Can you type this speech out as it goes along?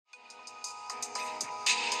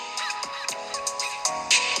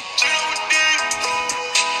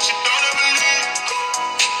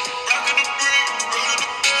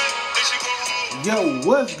Yo,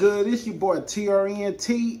 what's good? It's your boy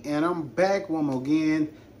TRNT, and I'm back one more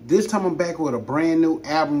again. This time I'm back with a brand new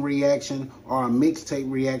album reaction or a mixtape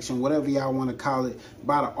reaction, whatever y'all want to call it,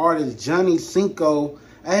 by the artist Johnny Cinco.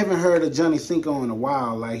 I haven't heard of Johnny Cinco in a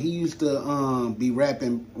while. Like, he used to be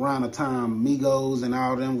rapping around the time Migos and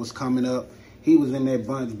all them was coming up. He was in that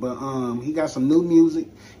bunch, but he got some new music.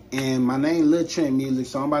 And my name Lil Trent Music,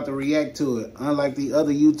 so I'm about to react to it. Unlike the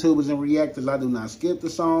other YouTubers and reactors, I do not skip the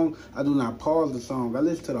song. I do not pause the song. I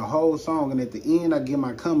listen to the whole song, and at the end, I give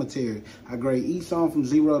my commentary. I grade each song from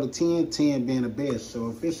 0 to 10, 10 being the best. So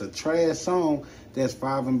if it's a trash song, that's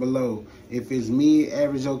 5 and below. If it's mid,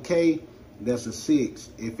 average, okay, that's a 6.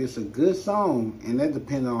 If it's a good song, and that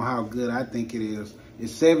depends on how good I think it is,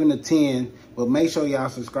 it's 7 to 10, but make sure y'all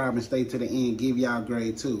subscribe and stay to the end. Give y'all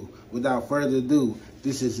grade too. Without further ado,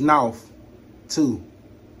 this is North 2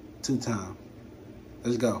 time.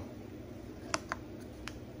 Let's go.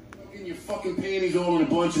 Getting your fucking panties all in a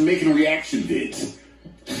bunch and making reaction vids.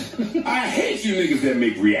 I hate you niggas that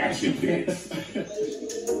make reaction vids.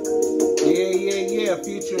 Yeah,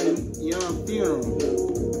 featuring Young Film.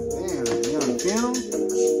 Damn, Young Film?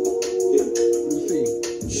 Let's see.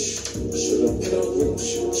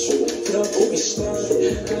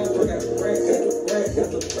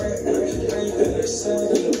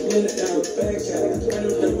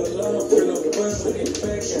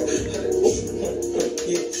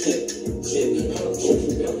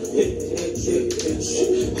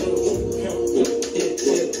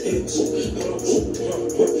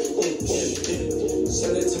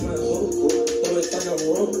 Send it to my hoop. Know it's like a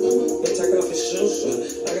rope. They take off his shoes.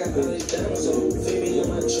 I got all these diamonds on baby in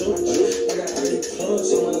my jewels. I got all these plugs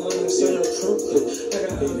on my lungs, so you're crew. I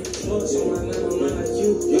got all these plugs on my line, I'm not like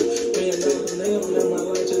you. $1 million name on my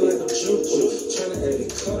life just like a juju. Tryna add a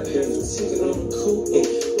car, have a ticket on the coupe.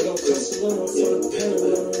 We gon' cost a little for the panel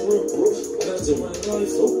on the roof. I do my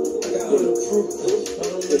life, I got all the proof. I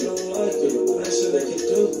don't really don't like it, but that shit they can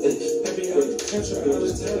do. Baby, out the country, out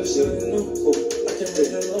of town, shit I knew. I can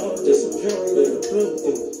make that love disappear out of the blue.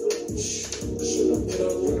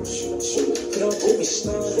 Don't get me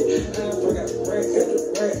started. I got rack after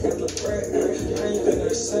rack after rack. I ain't been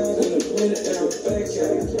outside in a minute, now I'm back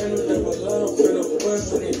out. I know that my love for the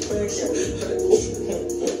bus when they back out.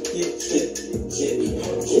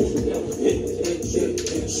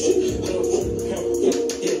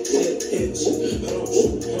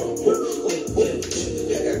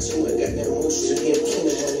 I got too much goddamn motion to get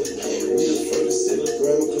plenty money. Just for the $7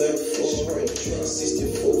 glad for right.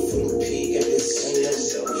 64 for the P, got that same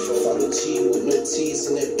number. Follow G with no T's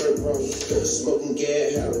in that bird wrong. Smoking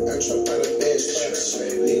gas, I trap out of bad shots.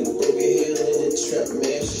 Nigga broke a heel in the trap,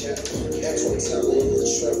 man. Got one towel in the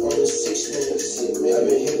trap on the 6 minutes. I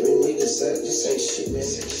been helping niggas out, this ain't shit, man.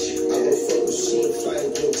 I don't fuck with she ain't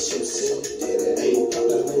flying them chips in. I ain't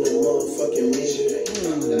popped out in the motherfucking music.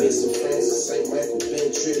 Made some friends in St. Michael,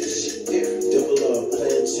 Ben Trish. Double up,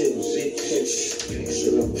 playing chips, big pitch.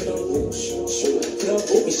 Don't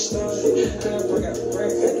get me started. I got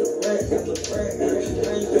rack after rack after rack. I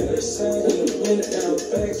ain't been outside in a minute, now I'm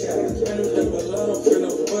back out. I know that my love for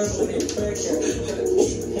the bus when they back out.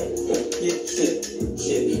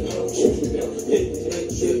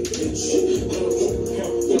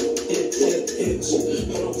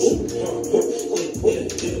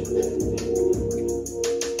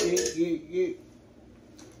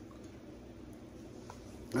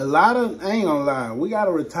 A lot of, I ain't gonna lie, we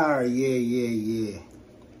gotta retire, yeah.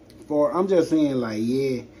 I'm just saying, like,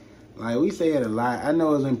 yeah. Like, we say it a lot. I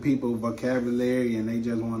know it's in people's vocabulary and they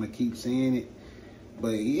just want to keep saying it.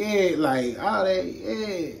 But, yeah, like, all that,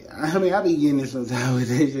 yeah. I mean, I be getting this sometimes with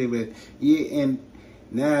that shit, but, yeah, and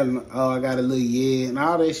now, oh, I got a little yeah, and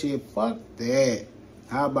all that shit. Fuck that.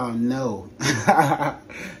 How about no?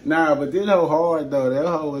 Nah, but this hoe hard, though. That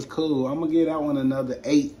hoe was cool. I'm gonna give that one another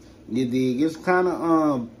 8. You dig? It's kind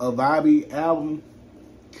of a vibey album.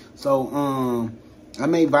 So, I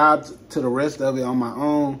may vibe to the rest of it on my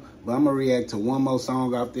own, but I'm going to react to one more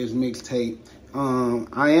song off this mixtape.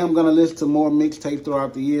 I am going to listen to more mixtapes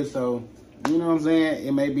throughout the year, so, you know what I'm saying?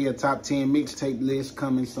 It may be a top 10 mixtape list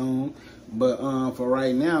coming soon. But for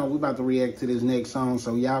right now, we're about to react to this next song.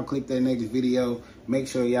 So y'all click that next video. Make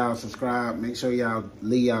sure y'all subscribe. Make sure y'all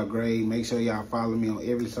leave y'all grade. Make sure y'all follow me on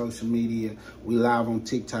every social media. We live on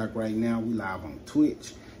TikTok right now. We live on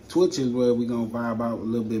Twitch. Twitch is where we're going to vibe out a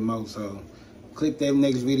little bit more. So click that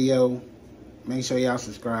next video. Make sure y'all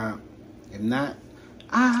subscribe. If not,